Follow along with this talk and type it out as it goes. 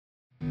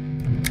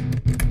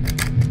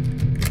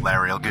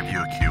Larry, I'll give you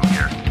a cue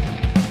here.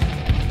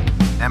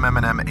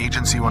 MM&M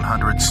Agency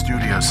 100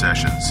 studio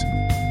sessions.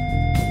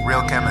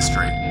 Real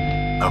chemistry.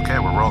 Okay,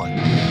 we're rolling.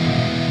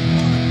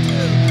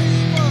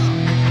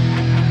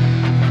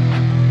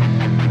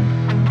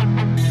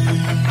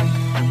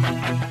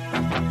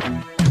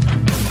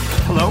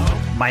 Hello,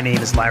 my name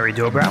is Larry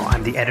Dobrow.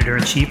 I'm the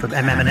editor-in-chief of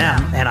MM&M,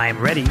 and I am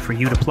ready for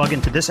you to plug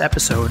into this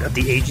episode of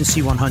the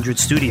Agency 100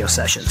 Studio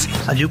Sessions,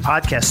 a new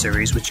podcast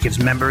series which gives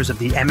members of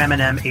the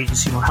MM&M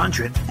Agency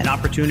 100 an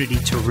opportunity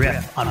to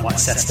riff on what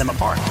sets them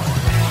apart.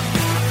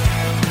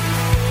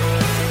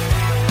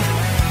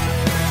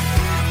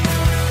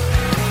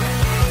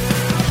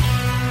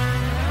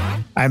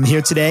 I'm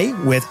here today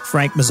with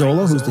Frank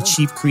Mazzola, who's the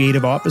Chief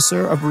Creative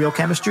Officer of Real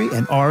Chemistry,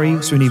 and Ari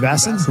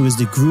Srinivasan, who is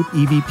the Group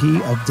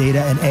EVP of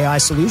Data and AI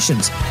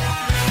Solutions.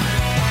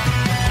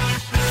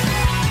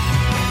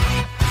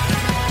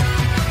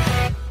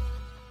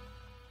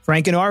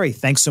 Frank and Ari,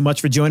 thanks so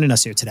much for joining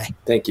us here today.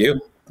 Thank you.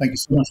 Thank you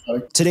so much,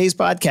 Ari. Today's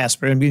podcast,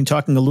 we're going to be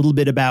talking a little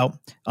bit about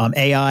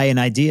AI and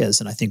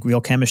ideas, and I think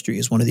Real Chemistry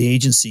is one of the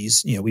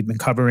agencies. We've been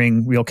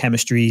covering Real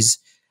Chemistry's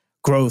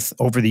growth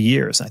over the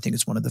years. I think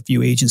it's one of the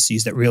few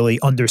agencies that really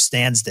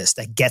understands this,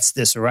 that gets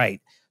this right.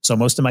 So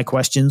most of my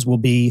questions will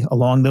be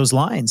along those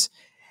lines.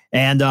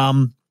 And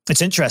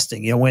it's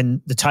interesting,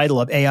 when the title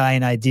of AI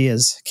and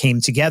ideas came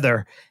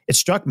together, it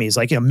struck me as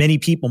like, many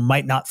people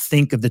might not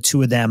think of the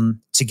two of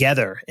them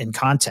together in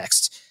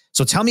context.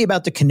 So tell me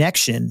about the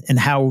connection and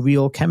how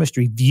Real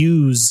Chemistry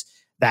views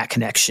that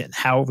connection,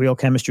 how Real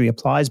Chemistry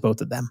applies both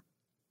of them.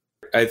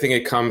 I think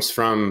it comes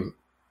from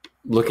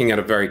looking at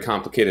a very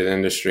complicated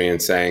industry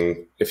and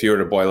saying, if you were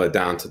to boil it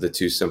down to the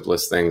two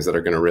simplest things that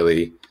are going to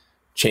really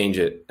change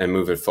it and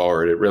move it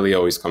forward, it really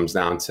always comes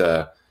down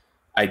to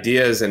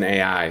ideas and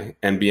AI,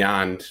 and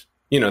beyond,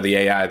 the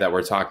AI that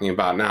we're talking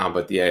about now,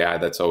 but the AI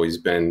that's always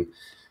been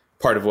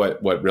part of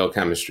what Real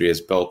Chemistry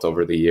has built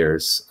over the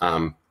years.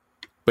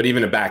 But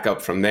even to back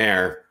up from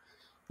there,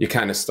 you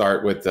kind of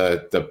start with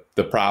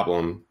the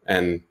problem,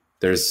 and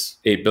there's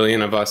 8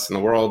 billion of us in the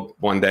world.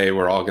 One day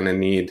we're all going to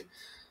need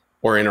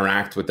or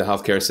interact with the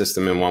healthcare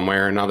system in one way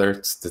or another.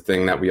 It's the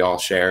thing that we all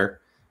share.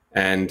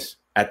 And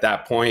at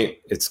that point,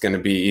 it's going to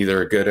be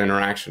either a good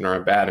interaction or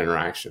a bad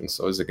interaction.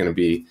 So is it going to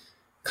be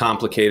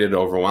complicated,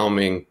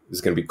 overwhelming? Is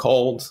it going to be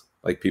cold,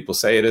 like people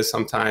say it is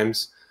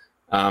sometimes?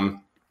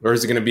 Or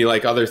is it going to be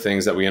like other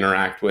things that we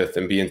interact with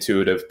and be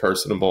intuitive,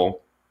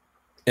 personable,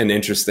 and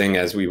interesting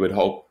as we would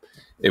hope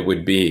it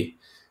would be?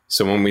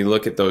 So when we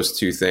look at those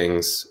two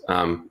things,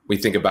 we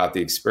think about the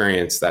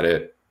experience that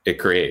it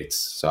creates.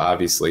 So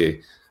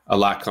obviously, a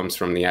lot comes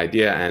from the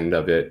idea end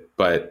of it,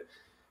 but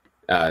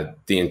the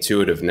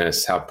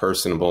intuitiveness, how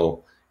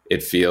personable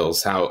it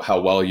feels,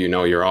 how well you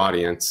know your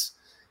audience,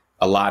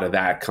 a lot of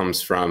that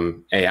comes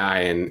from AI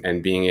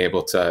and being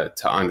able to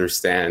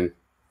understand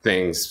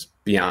things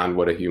beyond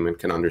what a human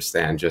can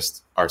understand,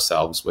 just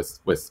ourselves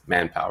with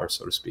manpower,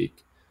 so to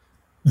speak.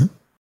 Mm-hmm.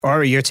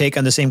 Ari, your take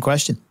on the same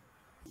question?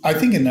 I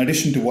think in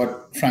addition to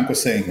what Frank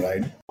was saying,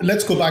 right,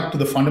 let's go back to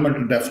the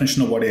fundamental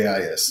definition of what AI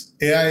is.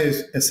 AI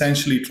is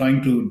essentially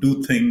trying to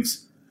do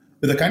things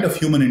with a kind of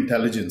human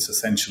intelligence,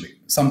 essentially,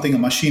 a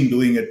machine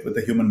doing it with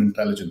a human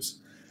intelligence.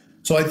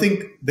 So I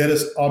think there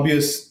is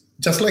obvious,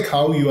 just like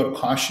how you are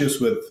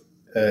cautious with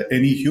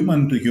any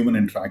human to human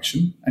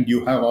interaction, and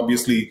you have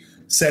obviously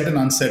set and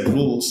unsaid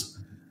rules.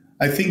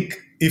 I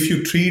think if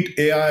you treat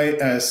AI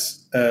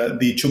as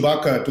the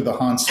Chewbacca to the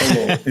Han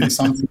Solo in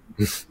something,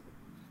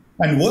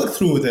 and work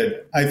through with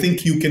it, I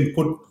think you can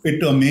put it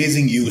to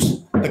amazing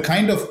use. The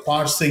kind of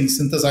parsing,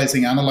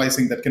 synthesizing,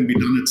 analyzing that can be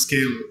done at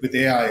scale with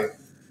AI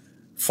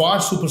far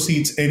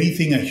supersedes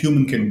anything a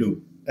human can do.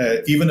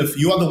 Even if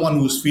you are the one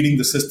who's feeding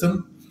the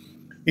system,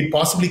 it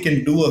possibly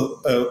can do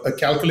a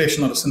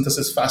calculation or a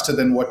synthesis faster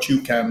than what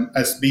you can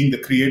as being the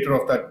creator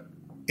of that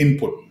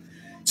input.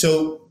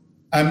 So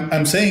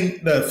I'm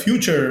saying the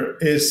future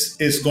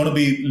is going to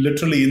be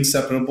literally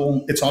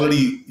inseparable. It's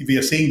already, we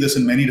are seeing this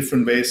in many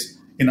different ways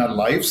in our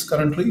lives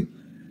currently.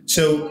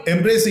 So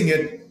embracing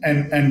it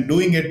and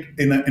doing it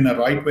in a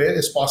right way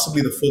is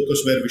possibly the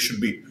focus where we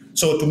should be.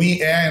 So to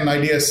me, AI and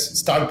ideas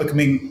start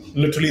becoming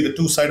literally the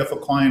two sides of a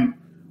coin,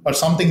 or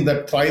something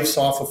that thrives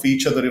off of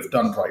each other if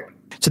done right.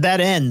 To that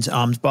end,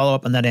 to follow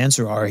up on that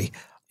answer, Ari,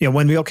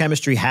 when Real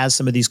Chemistry has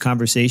some of these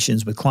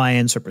conversations with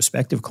clients or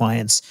prospective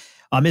clients,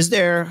 is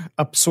there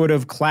a sort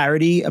of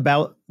clarity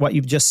about what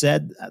you've just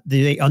said?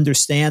 Do they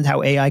understand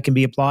how AI can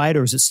be applied,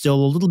 or is it still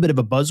a little bit of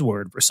a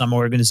buzzword for some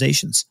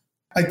organizations?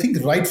 I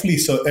think rightfully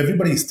so.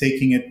 Everybody's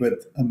taking it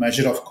with a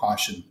measure of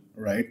caution,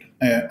 right?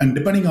 And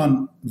depending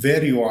on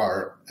where you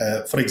are,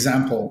 for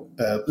example,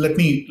 let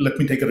me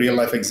take a real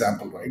life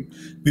example, right?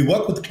 We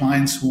work with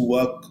clients who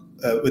work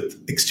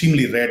with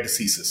extremely rare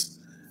diseases.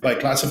 By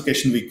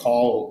classification, we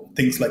call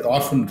things like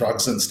orphan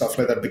drugs and stuff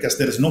like that, because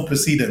there is no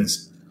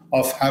precedence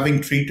of having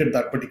treated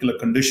that particular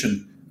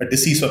condition, a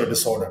disease or a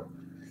disorder.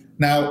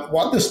 Now,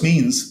 what this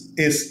means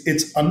is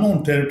it's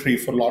unknown territory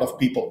for a lot of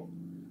people.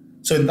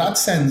 So in that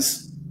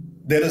sense,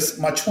 there is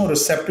much more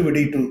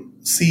receptivity to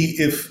see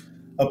if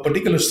a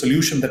particular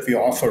solution that we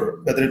offer,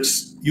 whether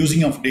it's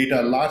using of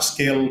data, large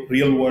scale,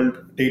 real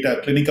world data,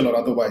 clinical or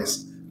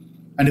otherwise,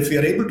 and if we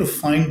are able to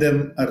find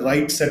them a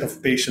right set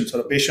of patients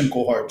or a patient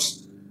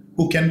cohorts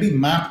who can be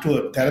mapped to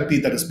a therapy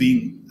that is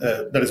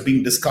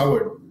being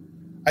discovered,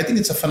 I think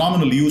it's a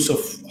phenomenal use of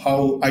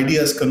how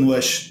ideas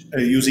converge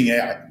using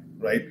AI,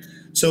 right?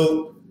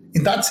 So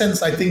in that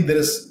sense, I think there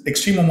is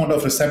extreme amount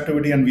of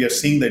receptivity, and we are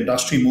seeing the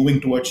industry moving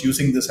towards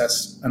using this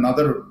as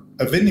another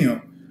avenue,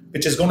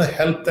 which is going to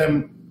help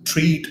them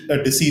treat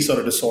a disease or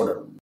a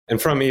disorder.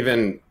 And from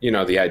even,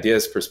 the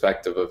ideas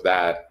perspective of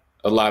that,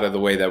 a lot of the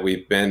way that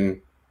we've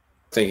been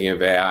thinking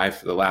of AI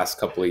for the last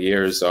couple of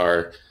years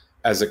are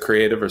as a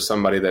creative or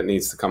somebody that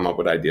needs to come up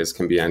with ideas,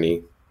 can be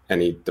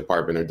any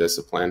department or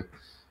discipline.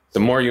 The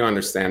more you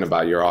understand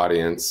about your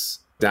audience,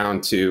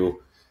 down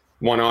to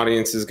one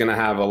audience is going to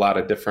have a lot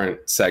of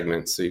different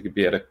segments. So you could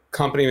be at a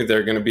company,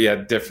 they're going to be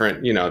at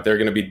different, they're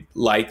going to be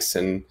likes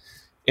and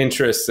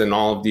interests in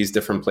all of these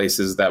different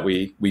places that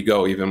we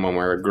go, even when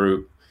we're a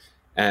group.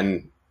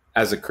 And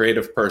as a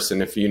creative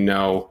person, if you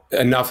know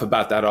enough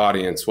about that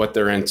audience, what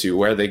they're into,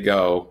 where they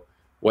go,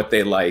 what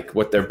they like,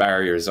 what their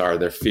barriers are,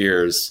 their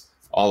fears,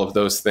 all of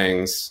those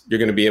things, you're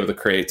going to be able to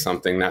create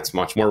something that's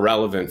much more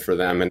relevant for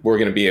them. And we're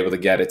going to be able to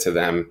get it to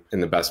them in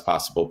the best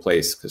possible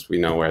place because we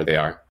know where they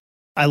are.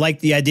 I like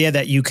the idea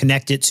that you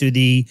connect it to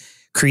the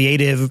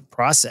creative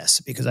process,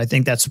 because I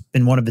think that's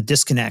been one of the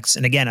disconnects.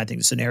 And again, I think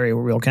it's an area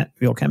where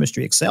real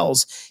chemistry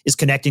excels, is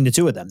connecting the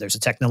two of them. There's a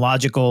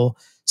technological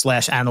 /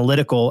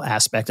 analytical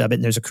aspect of it,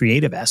 and there's a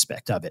creative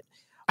aspect of it.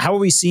 How are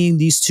we seeing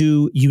these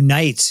two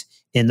unite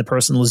in the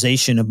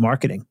personalization of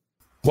marketing?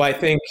 Well, I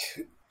think,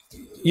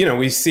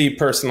 we see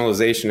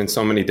personalization in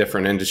so many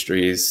different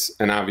industries,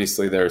 and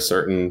obviously there are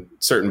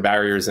certain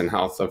barriers in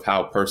health of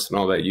how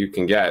personal that you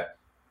can get.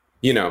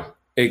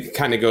 It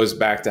kind of goes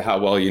back to how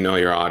well you know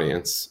your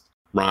audience.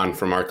 Ron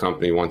from our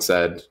company once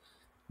said,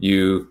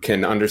 you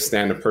can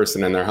understand a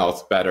person and their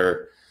health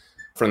better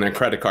from their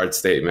credit card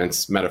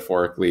statements,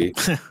 metaphorically,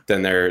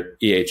 than their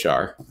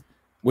EHR,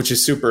 which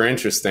is super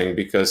interesting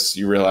because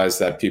you realize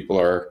that people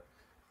are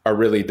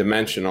really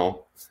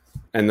dimensional.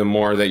 And the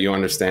more that you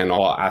understand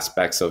all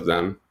aspects of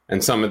them,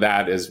 and some of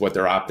that is what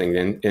they're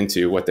opting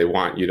into, what they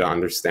want you to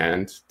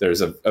understand.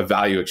 There's a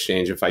value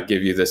exchange. If I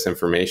give you this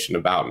information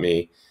about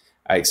me,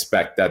 I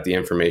expect that the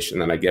information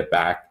that I get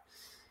back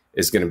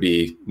is going to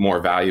be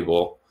more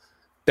valuable.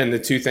 Then the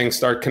two things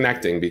start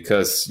connecting,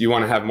 because you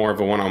want to have more of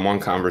a one-on-one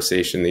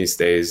conversation these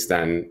days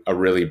than a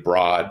really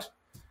broad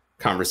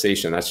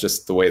conversation. That's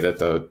just the way that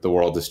the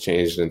world has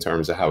changed in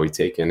terms of how we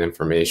take in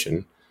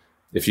information.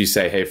 If you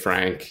say, hey,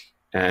 Frank,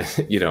 and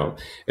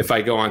if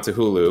I go onto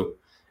Hulu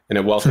and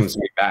it welcomes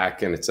me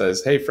back and it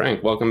says, hey,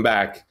 Frank, welcome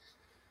back,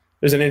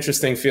 there's an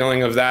interesting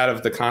feeling of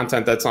the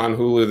content that's on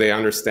Hulu. They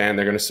understand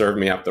they're going to serve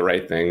me up the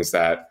right things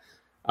that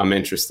I'm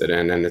interested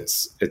in. And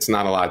it's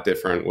not a lot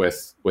different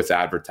with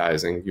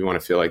advertising. You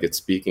want to feel like it's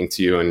speaking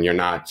to you, and you're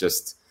not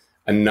just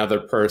another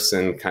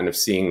person kind of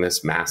seeing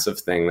this massive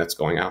thing that's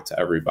going out to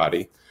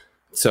everybody.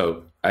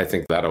 So I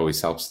think that always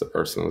helps the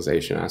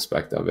personalization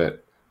aspect of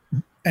it.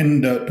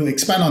 And to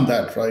expand on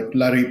that, right,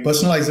 Larry,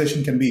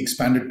 personalization can be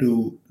expanded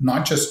to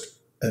not just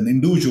an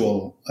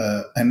individual,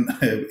 and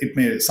it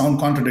may sound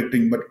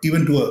contradicting, but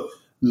even to a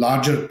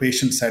larger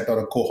patient set or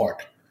a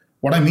cohort.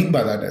 What I mean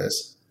by that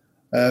is,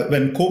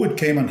 when COVID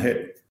came and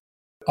hit,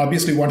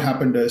 obviously what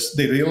happened is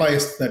they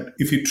realized that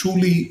if you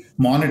truly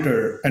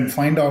monitor and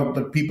find out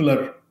that people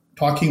are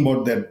talking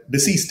about their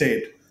disease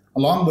state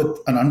along with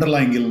an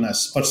underlying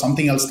illness or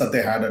something else that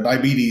they had, a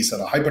diabetes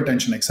or a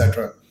hypertension,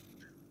 etc.,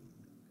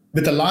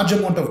 with a large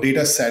amount of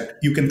data set,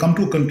 you can come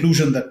to a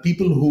conclusion that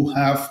people who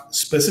have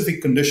specific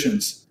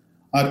conditions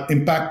are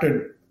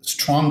impacted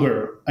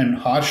stronger and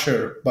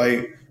harsher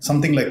by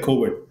something like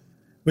COVID,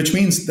 which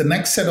means the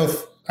next set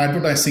of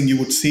advertising you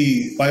would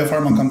see,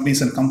 biopharma companies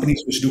and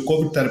companies which do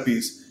COVID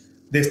therapies,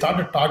 they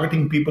started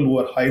targeting people who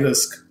are high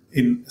risk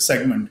in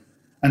segment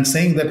and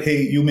saying that,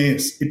 hey,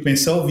 it may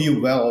serve you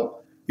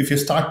well if you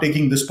start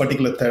taking this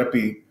particular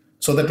therapy,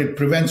 so that it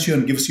prevents you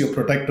and gives you a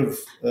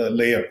protective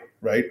layer,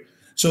 right?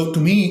 So to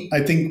me,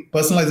 I think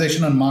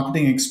personalization and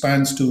marketing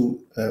expands to,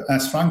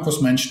 as Frank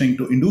was mentioning,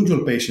 to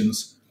individual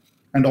patients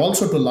and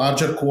also to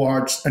larger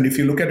cohorts. And if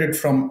you look at it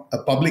from a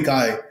public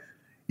eye,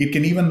 it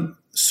can even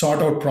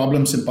sort out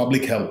problems in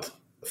public health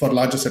for a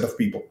larger set of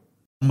people.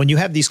 When you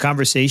have these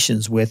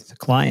conversations with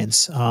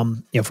clients,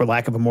 for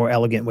lack of a more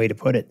elegant way to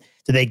put it,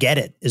 do they get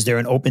it? Is there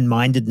an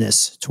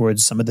open-mindedness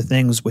towards some of the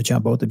things which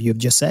both of you have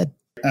just said?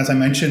 As I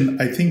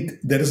mentioned, I think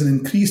there is an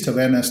increased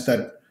awareness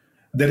that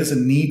there is a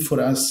need for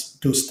us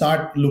to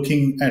start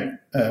looking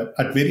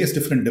at various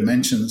different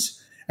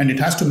dimensions, and it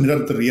has to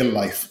mirror the real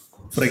life.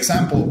 For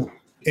example,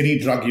 any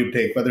drug you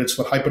take, whether it's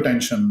for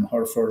hypertension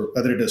or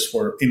whether it is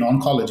for in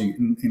oncology,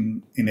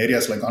 in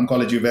areas like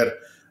oncology where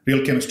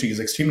real chemistry is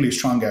extremely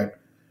strong at,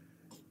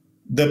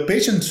 the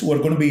patients who are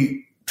going to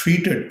be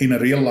treated in a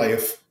real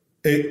life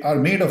are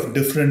made of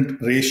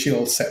different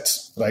racial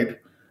sets, right?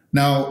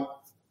 Now,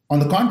 on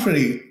the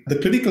contrary, the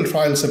clinical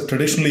trials have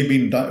traditionally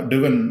been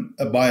driven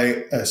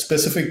by a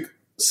specific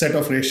set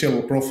of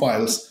racial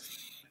profiles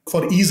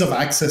for ease of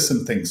access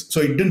and things. So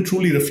it didn't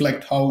truly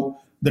reflect how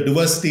the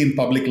diversity in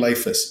public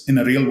life is in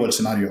a real world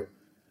scenario.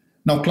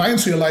 Now,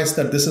 clients realize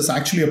that this is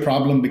actually a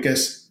problem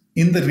because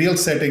in the real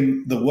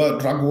setting, the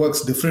drug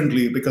works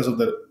differently because of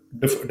the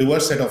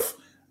diverse set of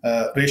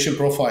racial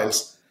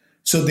profiles.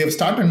 So they've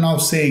started now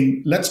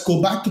saying, let's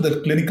go back to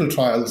the clinical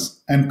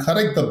trials and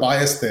correct the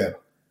bias there,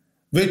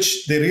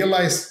 which they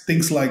realize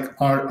things like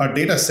our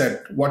data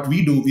set, what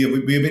we do,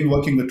 we've been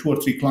working with 2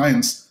 or 3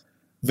 clients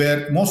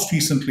where most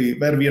recently,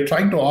 where we are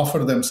trying to offer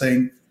them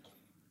saying,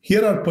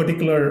 here are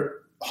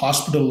particular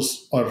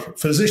hospitals or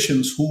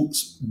physicians who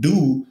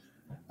do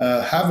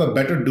have a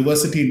better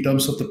diversity in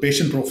terms of the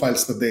patient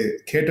profiles that they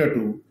cater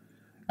to,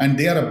 and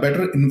they are a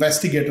better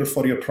investigator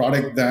for your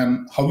product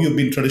than how you've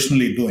been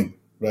traditionally doing,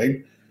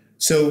 right?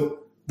 So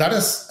that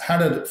has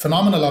had a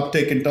phenomenal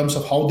uptake in terms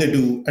of how they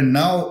do, and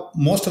now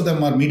most of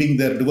them are meeting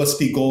their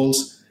diversity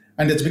goals,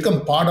 and it's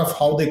become part of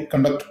how they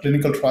conduct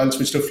clinical trials,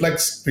 which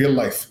reflects real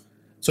life.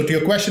 So to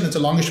your question, it's a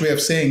longish way of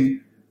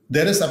saying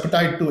there is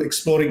appetite to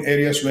exploring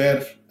areas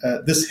where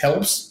this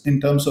helps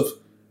in terms of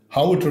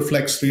how it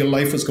reflects real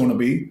life is going to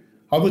be,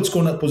 how it's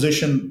going to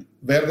position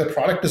where the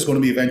product is going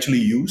to be eventually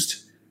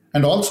used,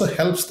 and also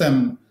helps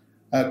them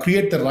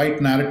create the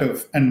right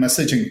narrative and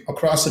messaging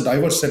across a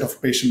diverse set of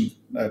patient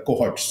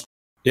cohorts.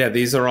 Yeah,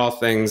 these are all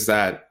things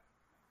that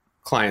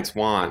clients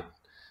want,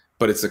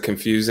 but it can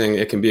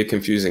be a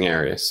confusing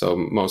area. So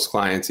most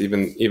clients,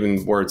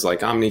 even words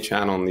like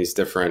omnichannel and these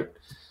different,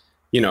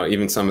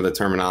 even some of the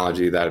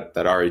terminology that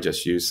Ari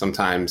just used,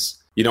 sometimes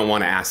you don't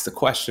want to ask the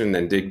question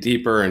and dig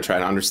deeper and try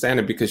to understand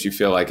it because you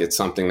feel like it's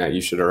something that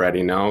you should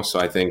already know. So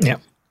I think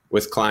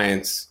with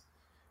clients,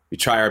 we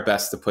try our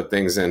best to put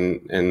things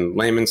in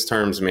layman's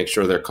terms, make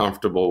sure they're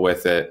comfortable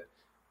with it,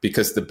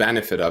 because the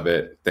benefit of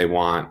it they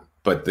want,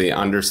 but the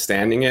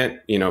understanding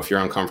it, if you're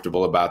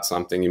uncomfortable about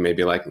something, you may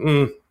be like,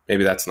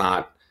 maybe that's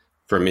not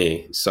for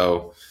me.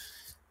 So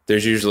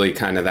there's usually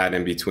kind of that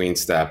in-between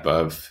step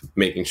of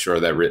making sure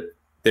that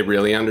they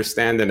really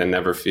understand it and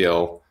never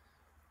feel,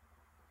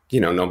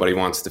 nobody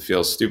wants to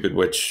feel stupid,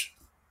 which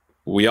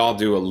we all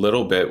do a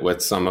little bit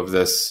with some of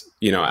this,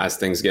 as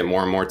things get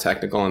more and more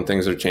technical and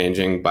things are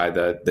changing by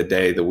the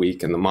day, the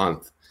week, and the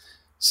month.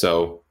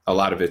 So a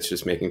lot of it's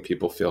just making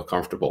people feel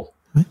comfortable.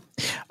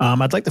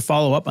 I'd like to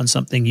follow up on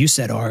something you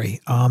said, Ari.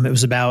 It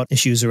was about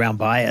issues around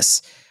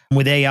bias.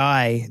 With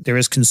AI, there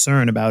is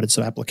concern about its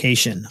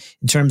application.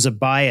 In terms of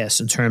bias,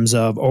 in terms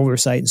of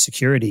oversight and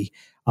security,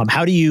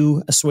 how do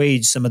you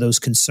assuage some of those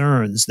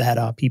concerns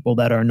that people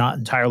that are not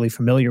entirely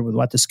familiar with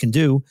what this can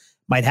do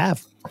might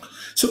have?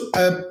 So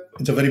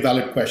it's a very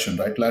valid question,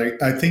 right,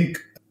 Larry? I think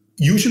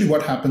usually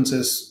what happens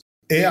is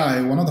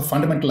AI, one of the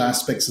fundamental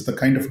aspects is the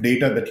kind of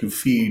data that you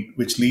feed,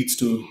 which leads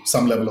to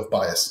some level of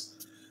bias.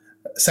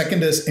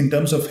 Second is in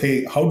terms of,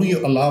 hey, how do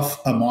you allow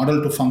a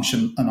model to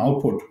function an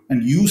output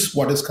and use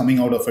what is coming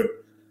out of it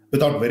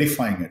without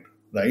verifying it,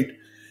 right?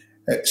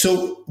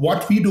 So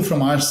what we do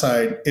from our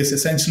side is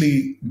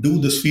essentially do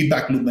this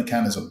feedback loop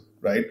mechanism,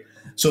 right?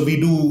 So we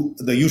do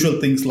the usual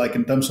things like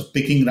in terms of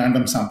picking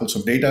random samples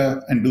of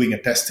data and doing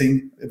a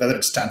testing, whether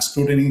it's stand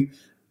scrutiny.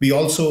 We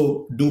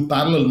also do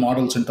parallel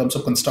models in terms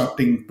of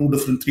constructing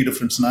 3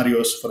 different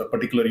scenarios for a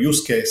particular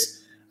use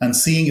case and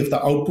seeing if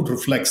the output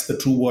reflects the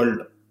true world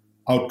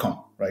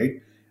outcome,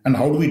 right? And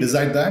how do we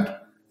decide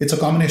that? It's a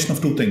combination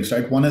of 2 things,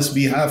 right? One is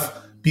we have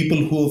people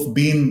who have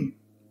been,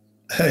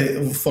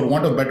 for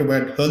want of a better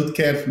word,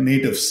 healthcare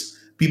natives,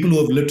 people who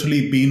have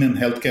literally been in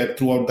healthcare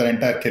throughout their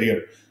entire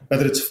career,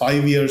 whether it's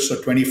 5 years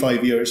or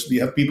 25 years, we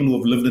have people who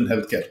have lived in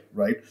healthcare,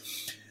 right?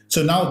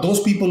 So now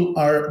those people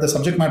are the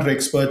subject matter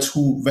experts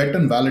who vet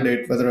and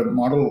validate whether a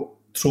model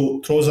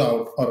throws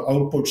out or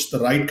outputs the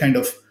right kind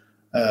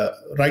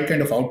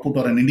of output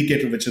or an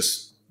indicator which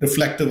is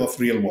reflective of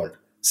real world.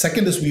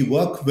 Second is we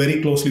work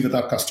very closely with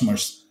our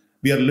customers.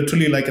 We are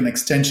literally like an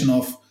extension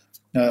of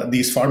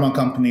these pharma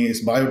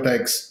companies,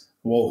 biotechs,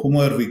 or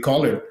whomever we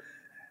call it.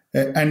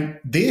 And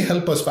they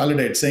help us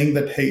validate, saying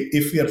that, hey,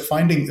 if we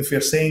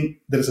are saying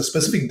there is a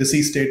specific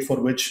disease state for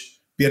which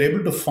we are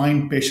able to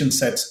find patient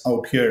sets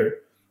out here,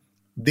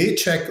 they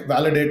check,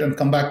 validate, and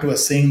come back to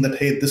us saying that,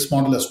 hey, this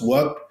model has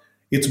worked.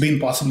 It's been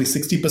possibly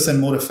 60%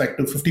 more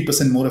effective,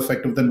 50% more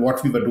effective than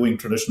what we were doing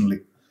traditionally.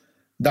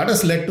 That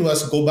has led to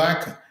us go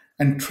back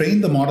and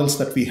train the models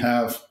that we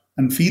have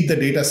and feed the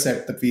data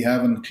set that we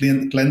have and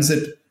cleanse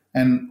it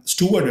and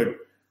steward it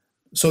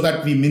so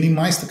that we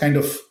minimize the kind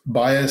of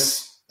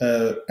bias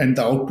and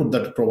the output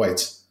that it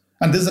provides.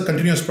 And this is a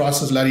continuous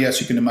process, Larry,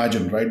 as you can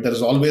imagine, right? There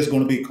is always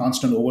going to be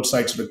constant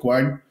oversights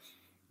required.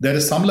 There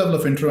is some level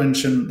of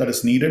intervention that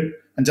is needed.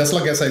 And just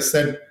like as I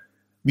said,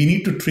 we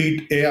need to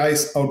treat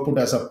AI's output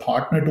as a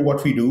partner to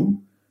what we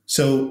do.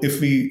 So if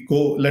we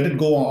let it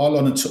go all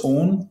on its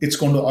own, it's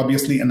going to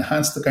obviously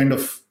enhance the kind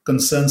of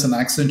concerns and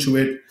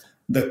accentuate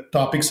the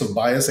topics of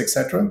bias,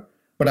 etc.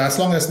 But as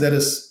long as there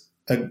is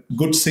a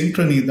good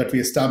synchrony that we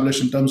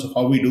establish in terms of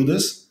how we do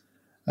this,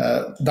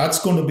 that's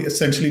going to be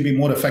essentially be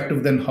more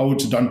effective than how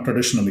it's done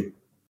traditionally.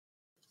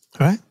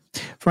 All right.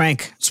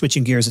 Frank,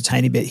 switching gears a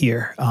tiny bit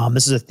here.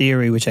 This is a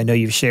theory which I know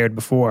you've shared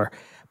before,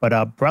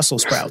 but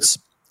Brussels sprouts,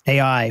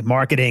 AI,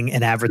 marketing,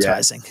 and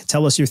advertising. Yeah.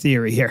 Tell us your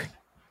theory here.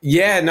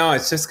 Yeah, no,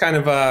 it's just kind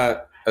of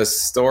a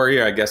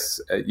story, I guess,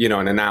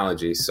 an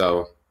analogy.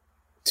 So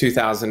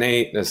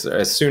 2008,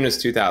 as soon as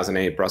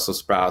 2008, Brussels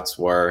sprouts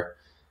were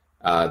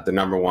the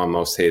number one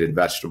most hated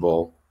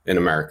vegetable in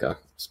America.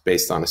 It's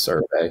based on a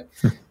survey.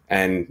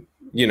 And,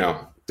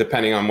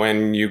 depending on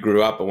when you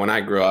grew up, but when I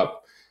grew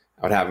up,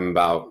 I would have them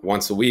about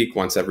once a week,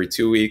 once every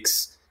 2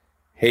 weeks.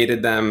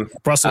 Hated them.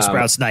 Brussels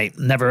sprouts night.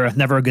 Never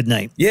a good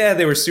night. Yeah,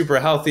 they were super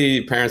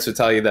healthy. Parents would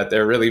tell you that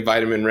they're really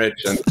vitamin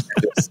rich and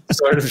just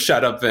sort of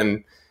shut up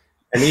and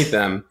eat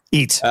them.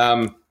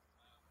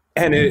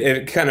 And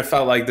it kind of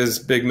felt like this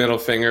big middle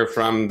finger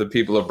from the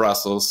people of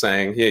Brussels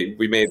saying, hey,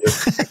 we made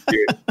this.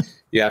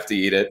 You have to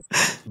eat it.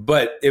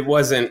 But it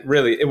wasn't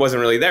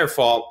really their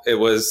fault. It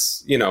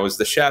was, it was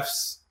the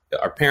chefs,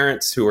 our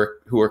parents who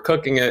were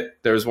cooking it.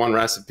 There was one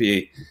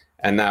recipe,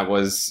 and that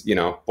was,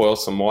 boil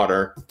some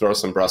water, throw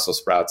some Brussels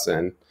sprouts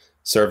in,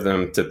 serve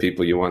them to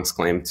people you once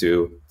claimed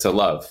to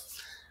love.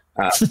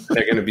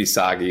 They're going to be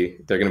soggy,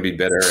 they're going to be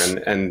bitter,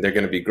 and they're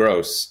going to be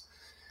gross.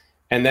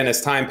 And then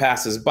as time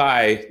passes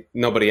by,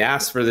 nobody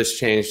asked for this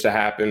change to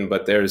happen,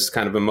 but there's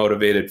kind of a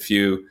motivated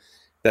few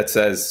that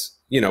says,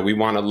 we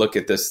want to look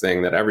at this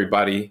thing that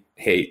everybody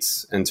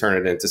hates and turn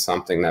it into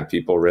something that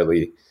people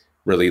really,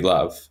 really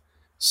love.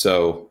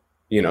 So,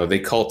 they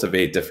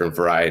cultivate different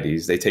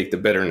varieties. They take the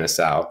bitterness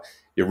out.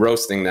 You're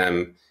roasting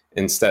them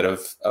instead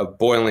of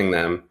boiling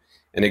them.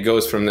 And it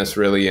goes from this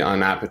really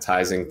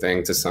unappetizing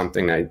thing to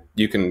something that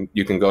you can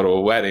go to a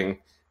wedding,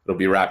 it'll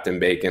be wrapped in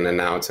bacon, and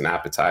now it's an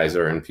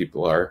appetizer and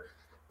people are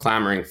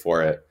clamoring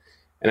for it.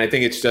 And I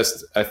think it's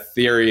just a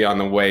theory on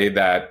the way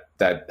that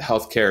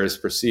healthcare is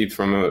perceived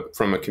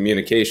from a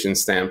communication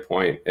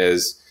standpoint.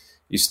 Is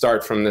you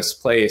start from this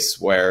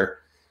place where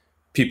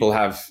people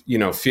have,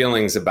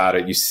 feelings about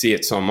it. You see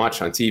it so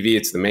much on TV.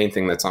 It's the main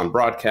thing that's on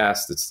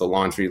broadcast. It's the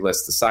laundry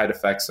list, the side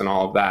effects and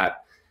all of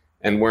that.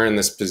 And we're in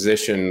this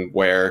position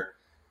where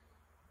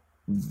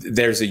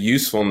there's a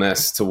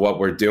usefulness to what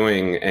we're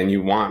doing, and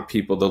you want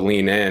people to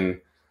lean in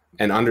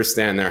and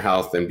understand their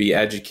health and be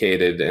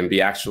educated and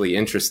be actually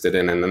interested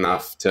in it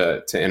enough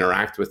to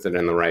interact with it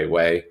in the right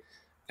way.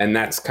 And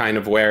that's kind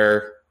of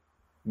where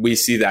we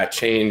see that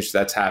change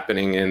that's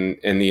happening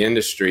in the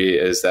industry,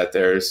 is that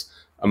there's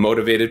a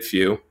motivated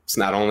few. It's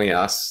not only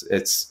us,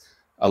 it's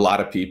a lot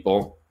of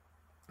people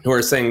who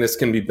are saying this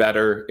can be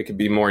better. It could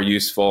be more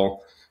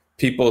useful.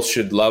 People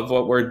should love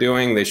what we're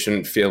doing. They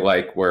shouldn't feel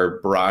like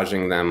we're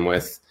barraging them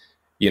with,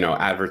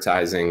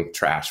 advertising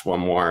trash.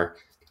 One more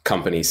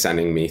company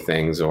sending me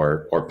things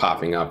or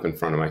popping up in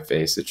front of my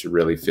face. It should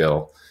really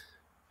feel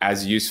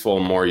as useful,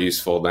 more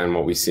useful than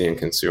what we see in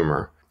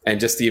consumer. And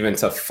just even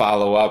to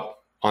follow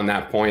up on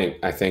that point,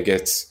 I think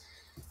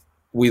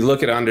we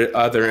look at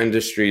other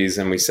industries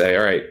and we say,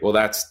 all right, well,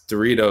 that's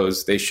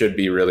Doritos. They should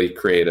be really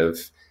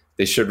creative.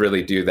 They should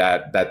really do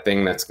that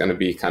thing that's going to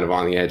be kind of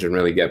on the edge and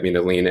really get me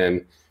to lean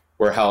in.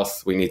 We're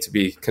health. We need to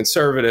be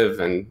conservative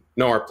and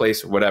know our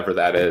place, or whatever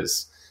that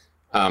is.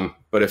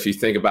 But if you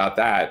think about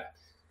that,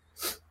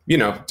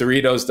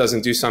 Doritos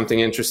doesn't do something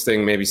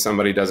interesting. Maybe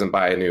somebody doesn't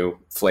buy a new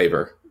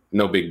flavor.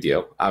 No big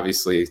deal.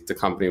 Obviously, the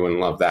company wouldn't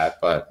love that,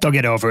 but they'll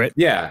get over it.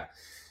 Yeah.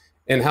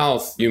 In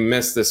health, you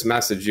miss this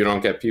message. You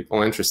don't get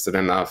people interested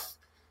enough.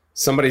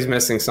 Somebody's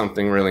missing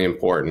something really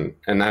important,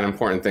 and that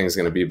important thing is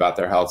going to be about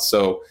their health.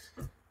 So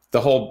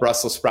the whole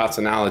Brussels sprouts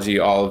analogy,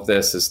 all of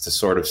this is to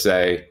sort of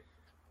say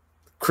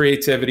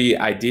creativity,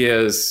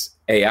 ideas,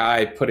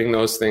 AI, putting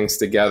those things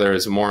together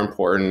is more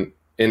important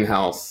in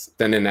health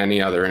than in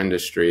any other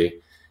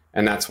industry.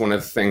 And that's one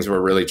of the things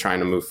we're really trying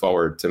to move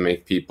forward, to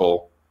make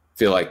people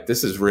feel like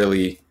this is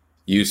really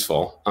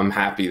useful. I'm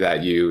happy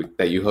that you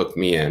hooked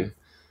me in.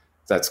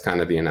 That's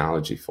kind of the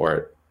analogy for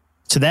it.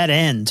 To that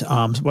end,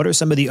 what are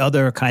some of the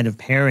other kind of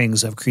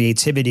pairings of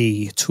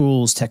creativity,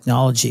 tools,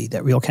 technology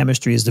that Real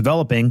Chemistry is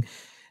developing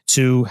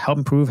to help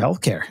improve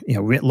healthcare,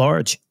 writ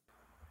large?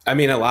 I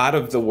mean, a lot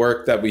of the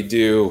work that we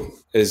do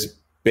is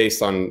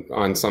based on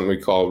something we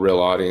call real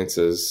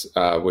audiences,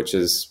 which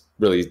is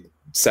really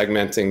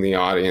segmenting the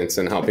audience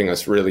and helping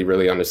us really,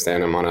 really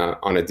understand them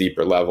on a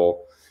deeper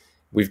level.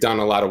 We've done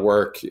a lot of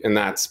work in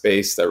that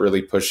space that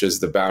really pushes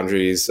the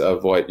boundaries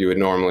of what you would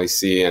normally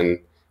see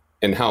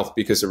in health,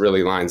 because it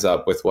really lines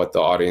up with what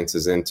the audience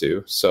is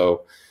into.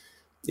 So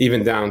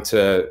even down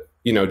to,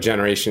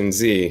 Generation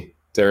Z,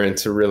 they're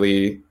into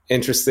really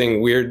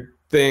interesting, weird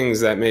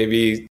things that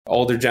maybe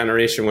older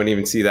generation wouldn't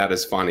even see that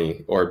as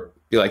funny, or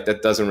be like,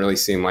 that doesn't really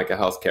seem like a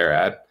healthcare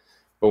ad.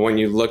 But when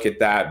you look at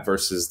that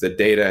versus the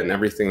data and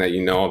everything that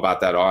you know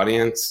about that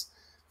audience,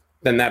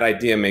 then that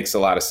idea makes a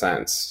lot of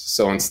sense.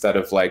 So instead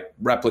of like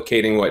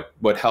replicating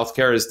what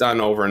healthcare has done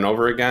over and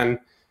over again,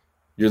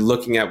 you're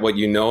looking at what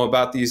you know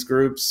about these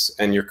groups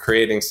and you're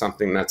creating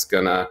something that's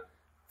going to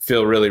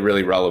feel really,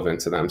 really relevant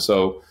to them.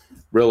 So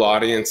real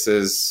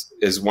audiences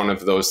is one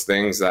of those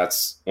things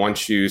that's,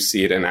 once you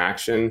see it in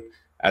action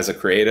as a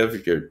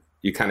creative,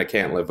 you kind of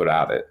can't live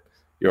without it.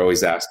 You're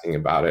always asking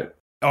about it.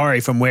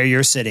 Ari, from where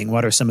you're sitting,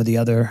 what are some of the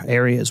other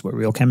areas where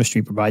Real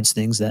Chemistry provides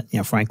things that,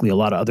 frankly, a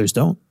lot of others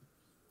don't?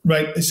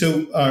 Right.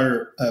 So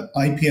our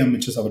IPM,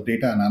 which is our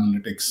data and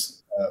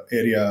analytics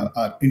area,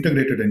 our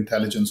integrated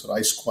intelligence, or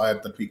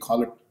I2 that we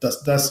call it,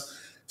 does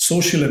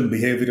social and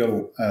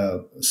behavioral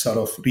sort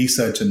of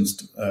research and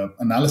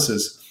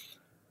analysis,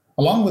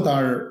 along with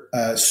our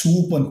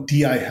Swoop and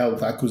TI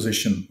Health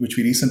acquisition, which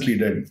we recently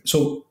did.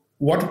 So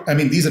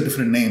these are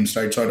different names,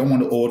 right? So I don't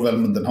want to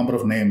overwhelm with the number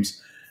of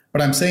names.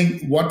 But I'm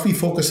saying what we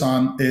focus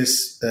on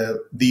is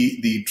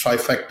the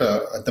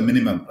trifecta at the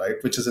minimum, right?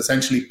 Which is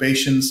essentially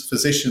patients,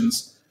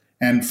 physicians,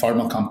 and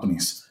pharma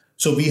companies.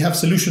 So we have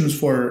solutions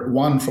for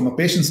one, from a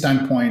patient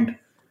standpoint,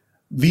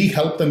 we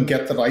help them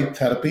get the right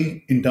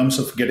therapy in terms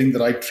of getting the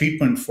right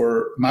treatment,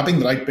 for mapping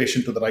the right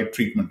patient to the right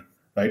treatment,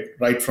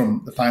 right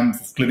from the time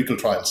of clinical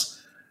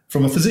trials.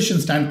 From a physician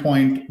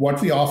standpoint,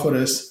 what we offer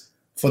is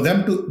for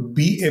them to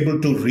be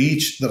able to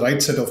reach the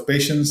right set of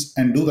patients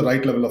and do the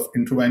right level of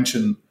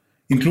intervention,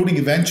 including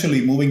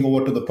eventually moving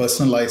over to the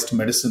personalized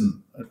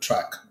medicine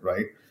track,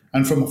 right?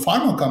 And from a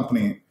pharma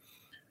company,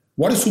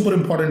 what is super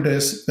important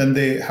is when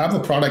they have a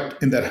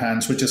product in their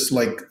hands, which is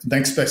like the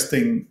next best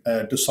thing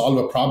to solve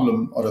a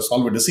problem or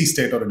solve a disease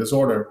state or a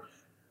disorder,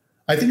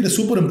 I think it is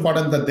super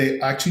important that they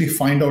actually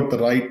find out the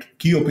right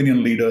key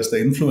opinion leaders, the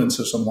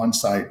influencers on one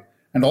side,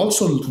 and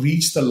also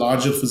reach the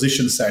larger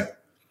physician set.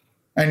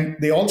 And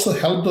they also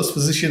help those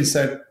physician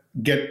set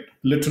get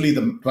literally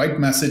the right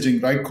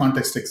messaging, right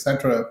context,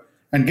 etc.,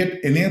 and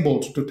get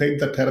enabled to take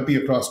the therapy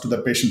across to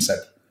the patient set.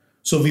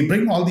 So we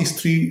bring all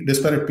these three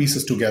disparate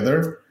pieces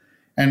together,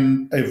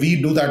 and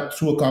we do that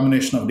through a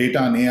combination of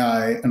data and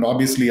AI, and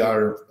obviously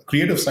our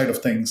creative side of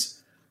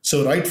things.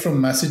 So right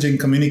from messaging,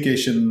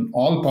 communication,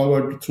 all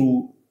powered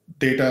through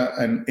data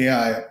and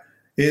AI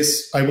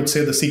is, I would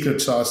say, the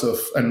secret sauce of,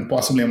 and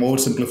possibly I'm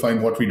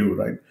oversimplifying what we do,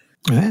 right?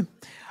 All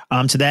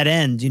right. To that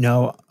end,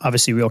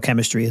 obviously Real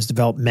Chemistry has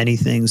developed many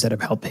things that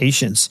have helped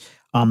patients.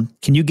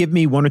 Can you give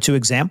me one or two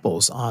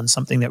examples on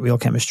something that Real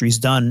Chemistry has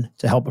done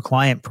to help a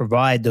client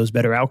provide those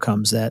better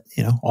outcomes that,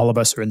 all of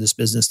us are in this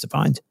business to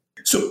find?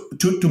 So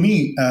to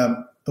me,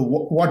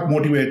 what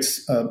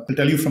motivates, I'll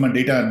tell you from a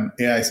data and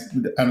AI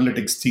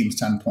analytics team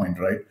standpoint,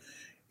 right?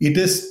 It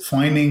is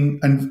finding,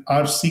 and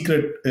our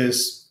secret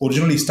is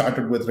originally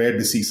started with rare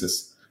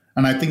diseases.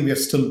 And I think we are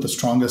still the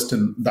strongest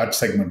in that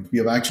segment. We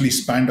have actually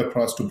spanned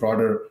across to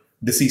broader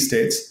disease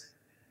states.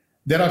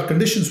 There are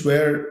conditions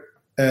where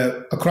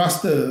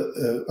across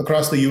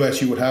the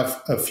US, you would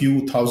have a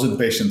few thousand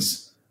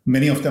patients.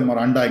 Many of them are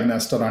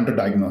undiagnosed or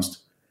underdiagnosed.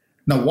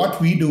 Now,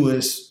 what we do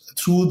is,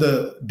 through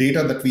the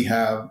data that we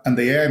have and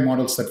the AI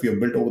models that we have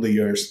built over the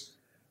years,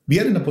 we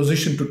are in a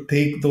position to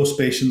take those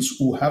patients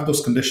who have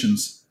those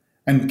conditions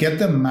and get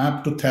them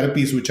mapped to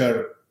therapies which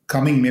are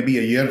coming maybe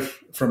a year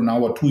from now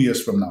or 2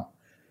 years from now.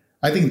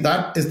 I think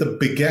that is the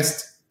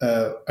biggest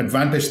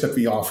advantage that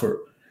we offer.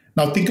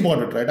 Now, think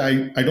about it, right?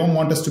 I don't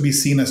want us to be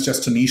seen as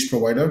just a niche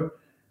provider.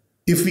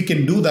 If we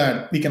can do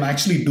that, we can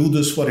actually do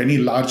this for any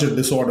larger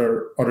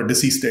disorder or a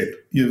disease state.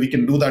 We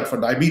can do that for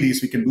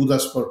diabetes.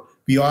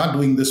 We are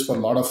doing this for a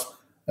lot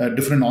of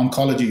different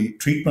oncology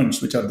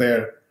treatments which are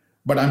there.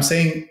 But I'm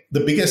saying the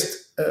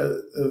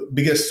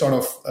biggest sort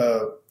of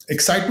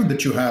excitement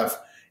that you have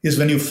is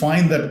when you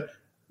find that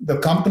the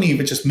company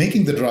which is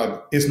making the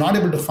drug is not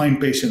able to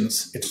find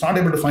patients. It's not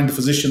able to find the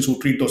physicians who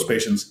treat those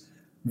patients.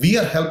 We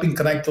are helping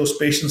connect those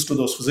patients to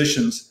those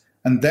physicians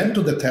and then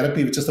to the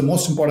therapy, which is the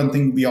most important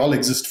thing we all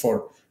exist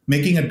for,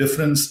 making a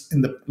difference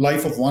in the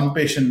life of one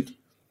patient,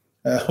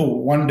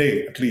 one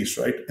day at least,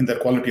 right, in their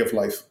quality of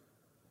life.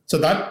 So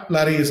that,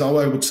 Larry, is how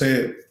I would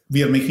say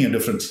we are making a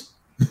difference.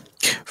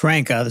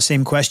 Frank, the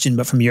same question,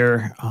 but from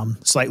your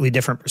slightly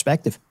different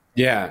perspective.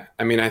 Yeah,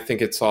 I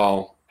think it's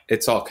all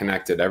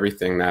connected.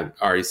 Everything that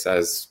Ari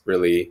says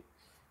really,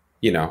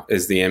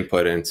 is the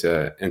input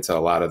into a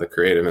lot of the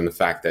creative, and the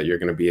fact that you're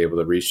going to be able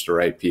to reach the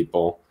right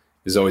people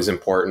is always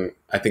important.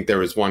 I think there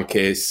was one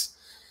case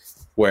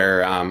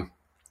where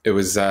it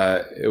was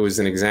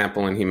an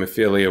example in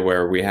hemophilia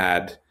where we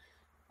had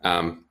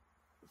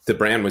the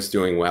brand was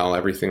doing well.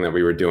 Everything that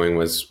we were doing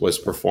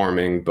was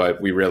performing, but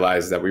we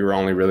realized that we were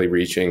only really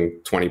reaching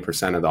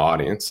 20% of the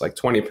audience. Like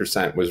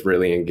 20% was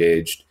really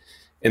engaged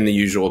in the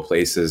usual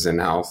places in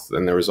health.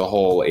 And there was a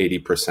whole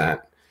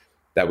 80%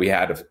 that we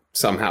had to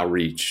somehow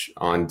reach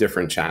on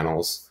different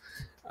channels.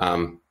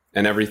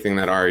 And everything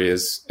that Ari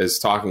is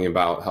talking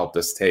about helped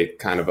us take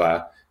kind of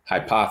a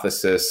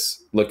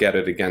hypothesis, look at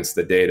it against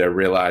the data,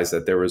 realize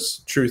that there was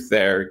truth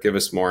there, give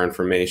us more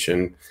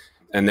information.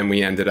 And then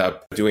we ended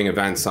up doing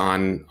events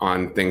on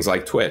things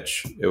like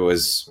Twitch.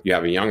 You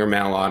have a younger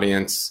male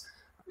audience.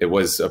 It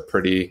was a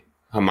pretty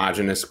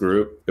homogenous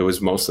group. It was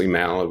mostly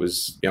male. It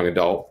was young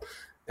adult.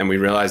 And we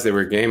realized they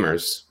were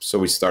gamers. So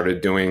we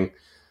started doing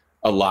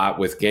a lot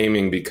with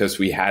gaming because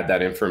we had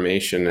that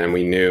information and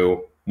we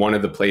knew one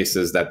of the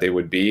places that they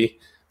would be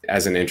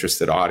as an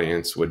interested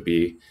audience would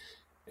be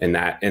in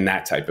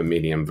that type of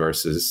medium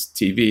versus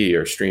TV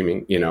or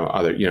streaming,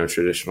 other,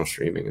 traditional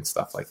streaming and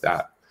stuff like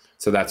that.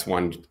 So that's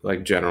one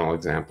general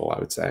example, I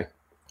would say.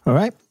 All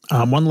right.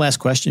 One last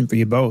question for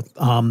you both.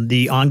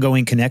 The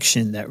ongoing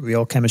connection that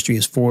Real Chemistry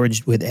has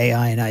forged with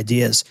AI and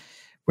ideas.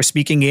 We're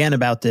speaking again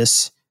about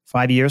this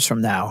 5 years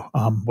from now.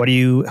 What do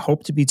you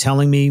hope to be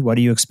telling me? What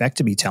do you expect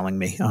to be telling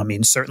me? I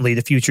mean, certainly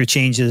the future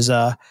changes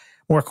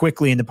more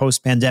quickly in the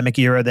post-pandemic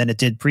era than it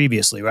did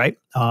previously, right?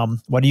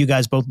 What are you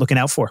guys both looking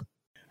out for?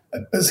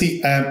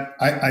 See,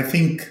 I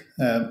think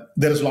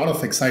there's a lot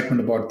of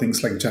excitement about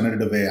things like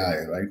generative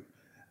AI,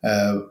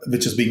 right?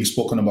 Which is being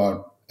spoken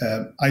about,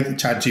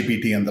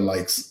 ChatGPT and the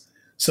likes.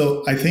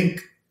 So I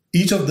think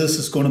each of this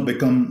is going to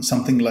become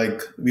something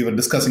like we were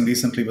discussing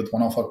recently with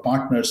one of our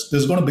partners.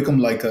 There's going to become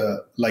like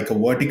a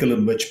vertical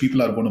in which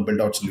people are going to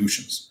build out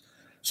solutions.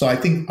 So I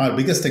think our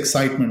biggest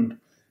excitement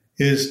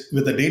is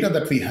with the data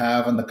that we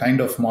have and the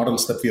kind of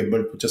models that we have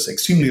built, which is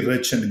extremely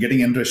rich and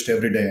getting enriched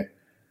every day.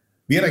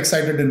 We are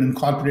excited in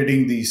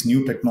incorporating these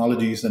new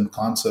technologies and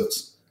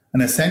concepts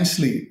and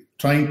essentially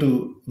trying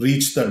to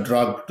reach the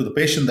drug to the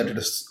patient that it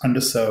is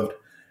underserved,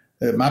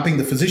 mapping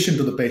the physician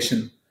to the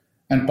patient,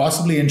 and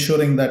possibly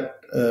ensuring that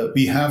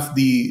we have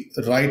the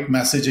right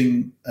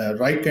messaging,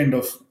 right kind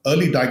of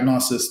early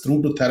diagnosis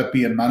through to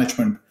therapy and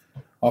management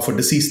of a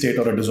disease state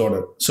or a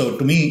disorder. So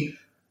to me,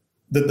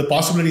 the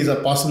possibilities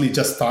are possibly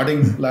just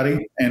starting,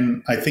 Larry.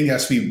 And I think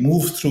as we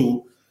move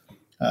through,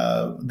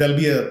 there'll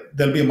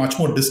be a much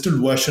more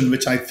distilled version,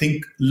 which I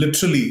think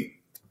literally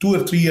 2 or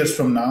 3 years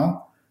from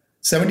now,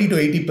 70 to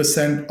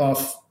 80%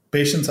 of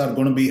patients are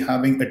going to be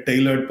having a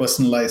tailored,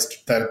 personalized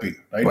therapy,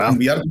 right? Wow. And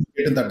we are going to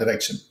get in that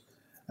direction.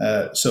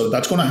 So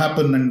that's going to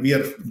happen, and we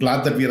are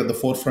glad that we are at the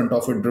forefront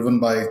of it, driven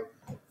by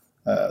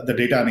the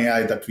data and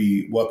AI that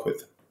we work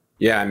with.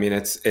 Yeah, I mean,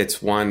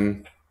 it's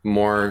one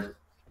more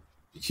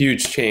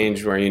huge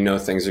change where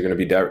things are going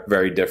to be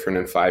very different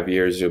in 5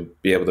 years. You'll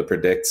be able to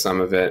predict some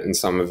of it, and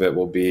some of it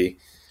will be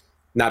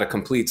not a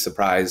complete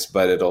surprise,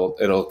 but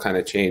it'll kind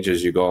of change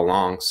as you go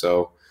along.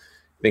 So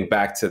think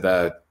back to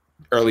the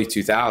early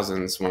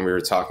 2000s when we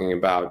were talking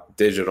about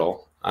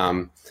digital.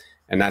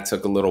 And that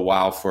took a little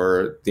while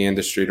for the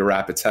industry to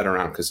wrap its head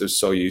around because they're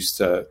so used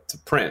to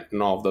print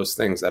and all of those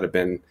things that have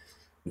been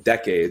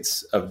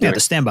decades of doing the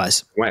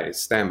standbys.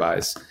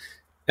 Standbys.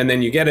 And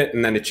then you get it,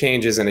 and then it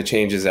changes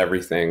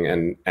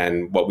everything.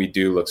 And what we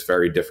do looks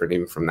very different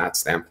even from that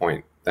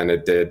standpoint than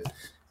it did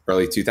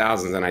early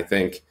 2000s. And I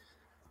think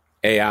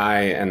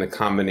AI and the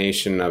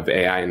combination of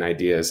AI and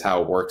ideas,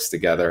 how it works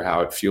together,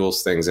 how it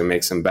fuels things and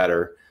makes them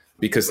better,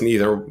 because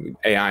neither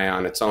AI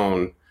on its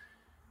own,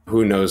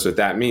 who knows what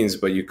that means,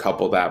 but you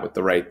couple that with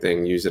the right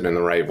thing, use it in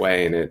the right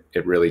way, and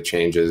it really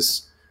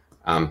changes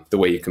the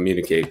way you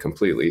communicate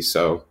completely.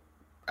 So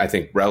I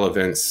think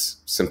relevance,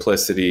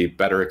 simplicity,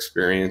 better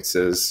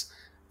experiences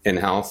in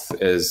health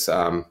is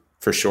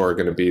for sure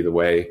going to be the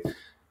way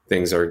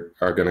things are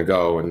going to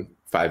go. And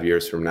 5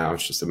 years from now,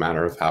 it's just a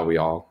matter of how we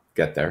all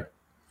get there.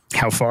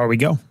 How far we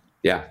go.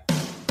 Yeah.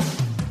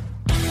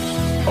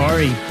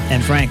 Ari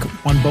and Frank,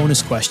 one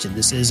bonus question.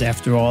 This is,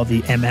 after all,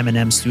 the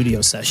MM&M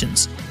studio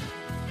sessions.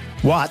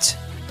 What,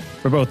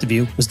 for both of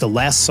you, was the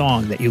last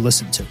song that you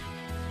listened to?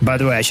 By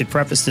the way, I should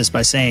preface this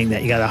by saying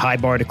that you got a high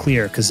bar to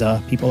clear because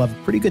people have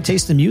a pretty good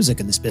taste in music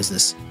in this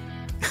business.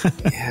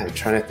 Yeah, I'm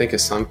trying to think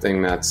of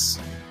something that's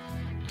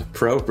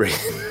appropriate.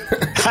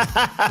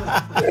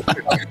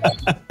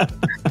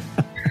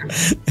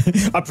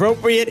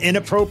 Appropriate,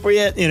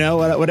 inappropriate,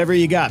 whatever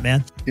you got,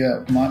 man.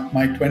 Yeah,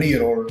 my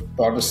 20-year-old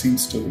daughter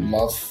seems to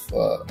love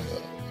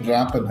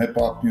rap and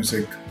hip-hop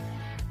music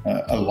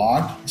a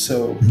lot.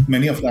 So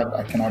many of that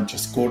I cannot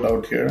just quote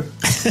out here.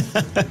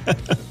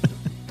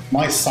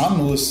 My son,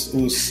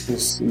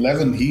 who's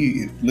 11,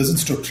 he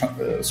listens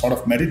to sort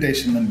of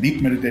meditation and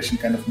deep meditation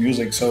kind of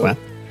music. So, wow.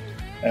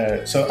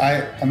 So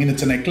I mean,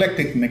 it's an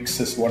eclectic mix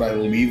is what I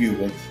will leave you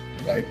with,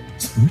 right?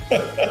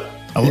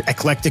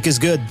 Eclectic is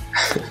good.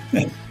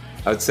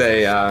 I would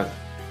say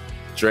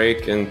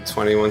Drake and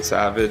 21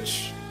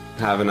 Savage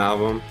have an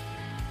album.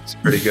 It's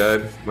pretty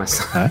good. My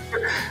son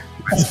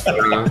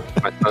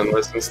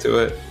listens to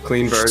it.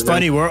 Clean version. It's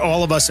funny.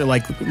 All of us are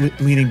like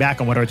leaning back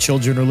on what our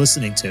children are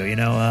listening to.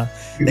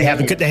 They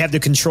have the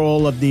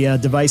control of the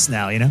device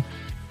now.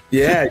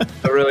 Yeah,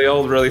 they're really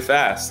old, really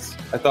fast.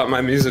 I thought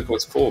my music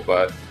was cool,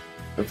 but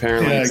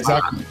apparently, yeah,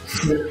 exactly.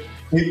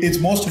 It's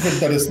most of it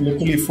that is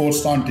literally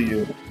forced onto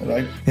you,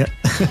 right? Yeah.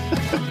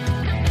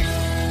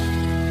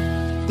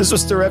 This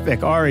was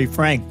terrific. Ari,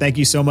 Frank, thank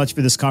you so much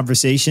for this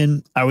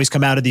conversation. I always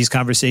come out of these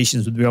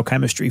conversations with Real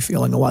Chemistry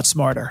feeling a lot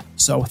smarter.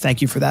 So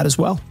thank you for that as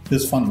well. It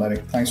was fun, Larry.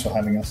 Thanks for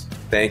having us.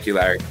 Thank you,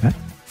 Larry.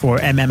 For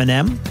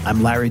MM&M,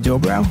 I'm Larry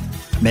Dobrow.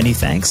 Many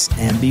thanks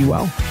and be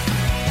well.